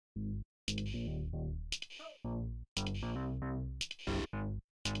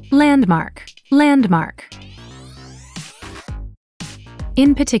Landmark, landmark.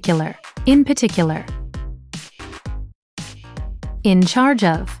 In particular, in particular. In charge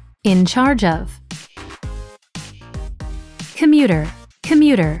of, in charge of. Commuter,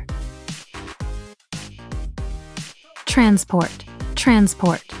 commuter. Transport,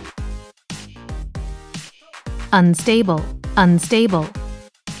 transport. Unstable, unstable.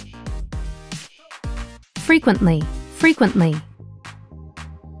 Frequently, frequently.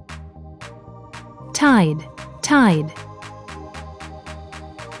 Tide, tide.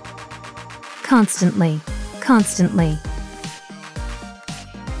 Constantly, constantly.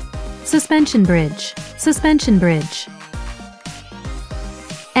 Suspension bridge, suspension bridge.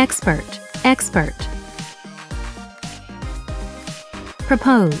 Expert, expert.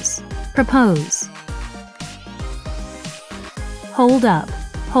 Propose, propose. Hold up,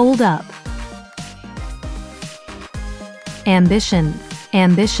 hold up. Ambition,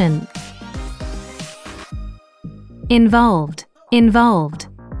 ambition. Involved, involved.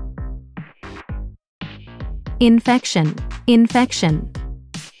 Infection, infection.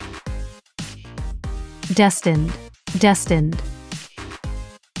 Destined, destined.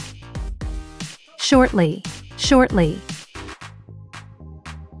 Shortly, shortly.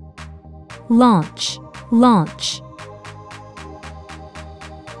 Launch, launch.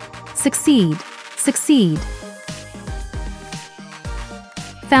 Succeed, succeed.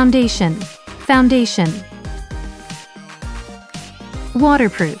 Foundation, foundation.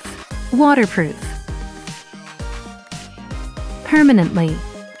 Waterproof, waterproof. Permanently,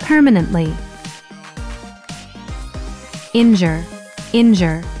 permanently. Injure,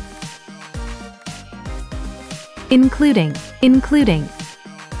 injure. Including, including.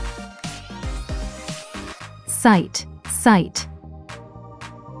 Cite, cite.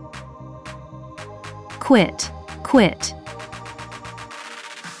 Quit, quit.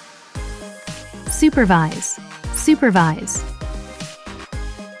 Supervise, supervise.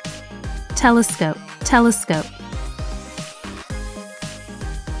 Telescope, telescope.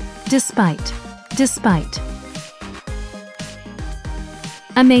 Despite, despite.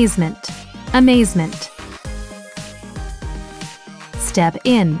 Amazement, amazement. Step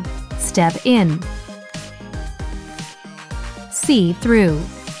in, step in. See through,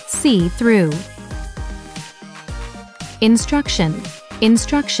 see through. Instruction,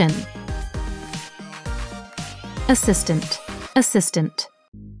 instruction. Assistant, assistant.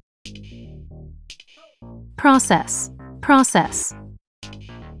 Process, process.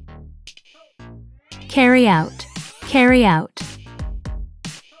 Carry out, carry out.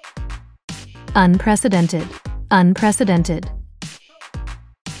 Unprecedented, unprecedented.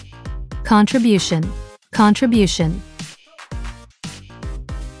 Contribution, contribution.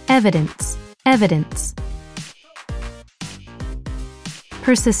 Evidence, evidence.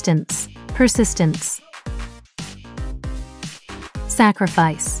 Persistence, persistence.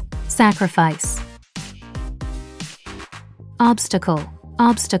 Sacrifice, sacrifice. Obstacle,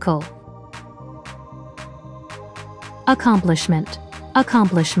 obstacle. Accomplishment,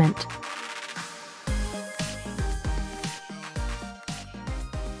 accomplishment.